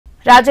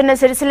రాజన్న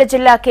సిరిసిల్ల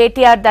జిల్లా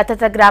కేటీఆర్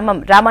దత్తత గ్రామం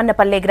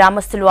రామన్నపల్లె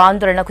గ్రామస్తులు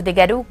ఆందోళనకు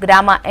దిగారు.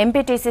 గ్రామ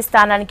ఎంపీటీసీ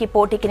స్థానానికి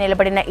పోటీకి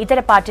నిలబడిన ఇతర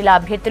పార్టీల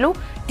అభ్యర్థులు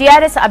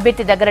టీఆర్ఎస్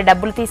అభ్యర్థి దగ్గర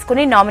డబ్బులు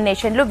తీసుకుని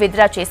నామినేషన్లు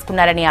విత్డ్రా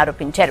చేసుకున్నారని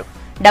ఆరోపించారు.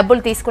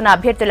 డబ్బులు తీసుకున్న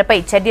అభ్యర్థులపై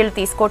చర్యలు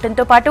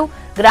తీసుకోవడంతో పాటు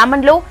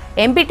గ్రామంలో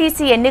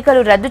ఎంపీటీసీ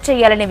ఎన్నికలు రద్దు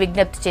చేయాలని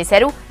విజ్ఞప్తి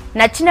చేశారు.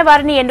 నచ్చిన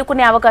వారిని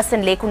ఎన్నుకునే అవకాశం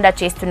లేకుండా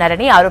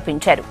చేస్తున్నారని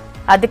ఆరోపించారు.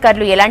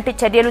 అధికారులు ఎలాంటి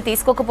చర్యలు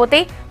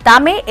తీసుకోకపోతే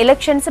తామే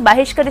ఎలక్షన్స్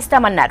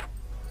బహిష్కరిస్తామన్నారు.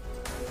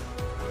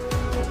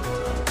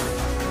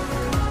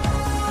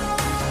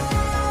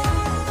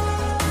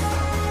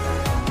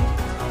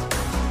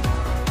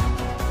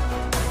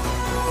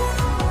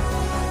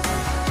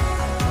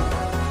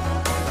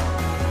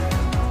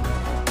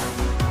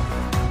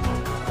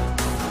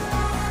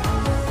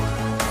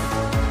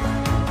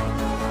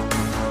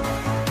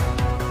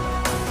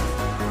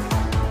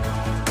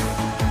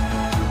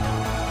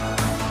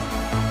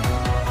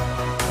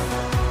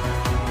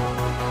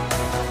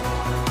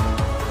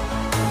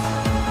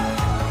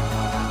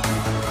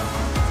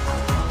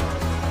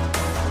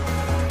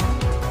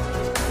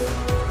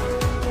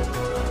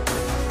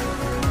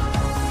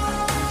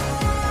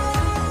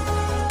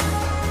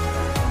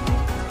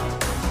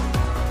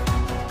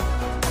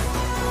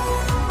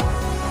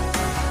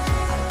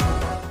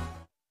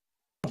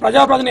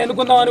 ప్రజాప్రతిని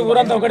ఎన్నుకుందామని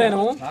ఊరంతా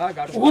ఒకటేను.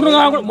 ఊరు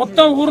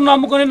మొత్తం ఊరు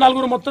నమ్ముకొని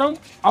నలుగురు మొత్తం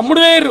అమ్ముడు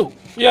వేయరు.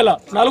 ఇలా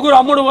నలుగురు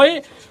అమ్ముడు పోయి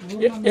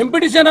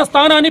ఎంపీటీసీ అనే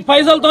స్థానాన్ని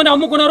పైసలతో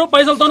అమ్ముకున్నారు,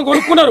 పైసలతో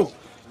కొనుక్కున్నారు.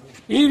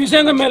 ఈ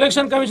విషయంగా మేము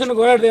ఎలక్షన్ కమిషన్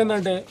కోరేది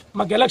ఏంటంటే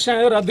మాకు ఎలక్షన్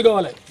అనేది రద్దు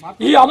కావాలి.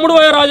 ఈ అమ్ముడు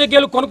పోయే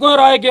రాజకీయాలు, కొనుక్కునే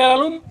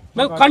రాజకీయాలను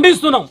మేము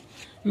ఖండిస్తున్నాం.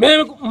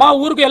 మేము మా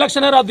ఊరికి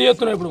ఎలక్షన్ అనేది రద్దు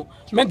చేస్తున్నాం. ఇప్పుడు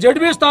మేము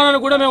జడ్పీ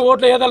స్థానాన్ని కూడా మేము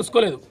ఓట్లు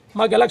వేయదలుచుకోలేదు.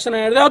 మాకు ఎలక్షన్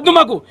అనేది రద్దు.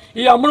 మాకు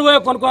ఈ అమ్ముడు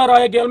పోయే కొనుక్కునే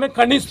రాజకీయాలు మేము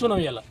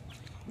ఖండిస్తున్నాం. ఇలా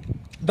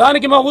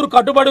దానికి మా ఊరు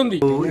కట్టుబడి ఉంది.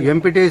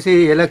 ఎంపీటీసీ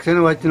ఎలక్షన్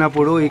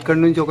వచ్చినప్పుడు ఇక్కడ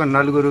నుంచి ఒక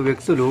నలుగురు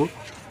వ్యక్తులు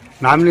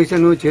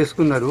నామినేషన్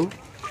చేసుకున్నారు.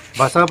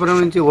 బసాపురం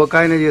నుంచి ఒక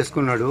ఆయన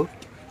చేసుకున్నాడు.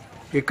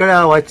 ఇక్కడ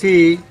వచ్చి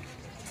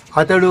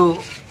అతడు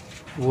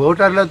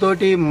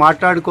ఓటర్లతోటి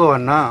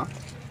మాట్లాడుకోవన్నా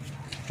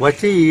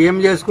వచ్చి ఏం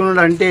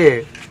చేసుకున్నాడు అంటే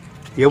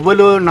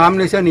ఎవరు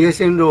నామినేషన్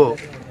వేసిండ్రో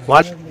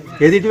వాళ్ళ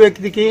ఎదుటి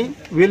వ్యక్తికి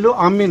వీళ్ళు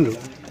అమ్మిండ్రు.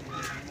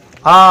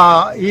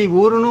 ఈ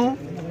ఊరును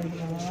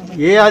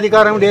ఏ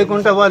అధికారం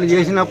లేకుండా వాళ్ళు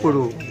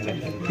చేసినప్పుడు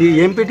ఈ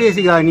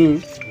ఎంపీటీసీ కానీ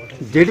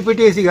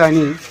జడ్పీటీసీ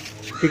కానీ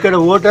ఇక్కడ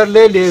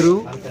ఓటర్లే లేరు.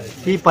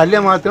 ఈ పల్లె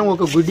మాత్రం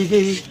ఒక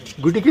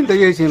గుడ్డి కింద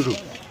చేసిండ్రు.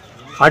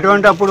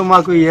 అటువంటి అప్పుడు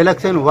మాకు ఈ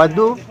ఎలక్షన్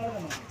వద్దు,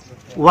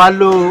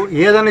 వాళ్ళు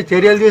ఏదైనా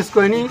చర్యలు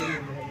తీసుకొని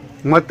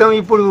మొత్తం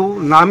ఇప్పుడు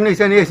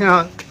నామినేషన్ వేసిన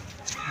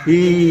ఈ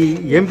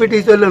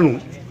ఎంపీటీసీలను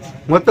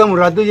మొత్తం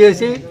రద్దు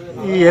చేసి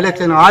ఈ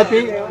ఎలక్షన్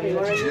ఆపి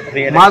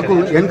మాకు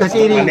వెనక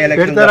సీరి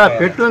పెడతారా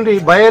పెట్టుండ్రి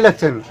బై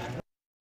ఎలక్షన్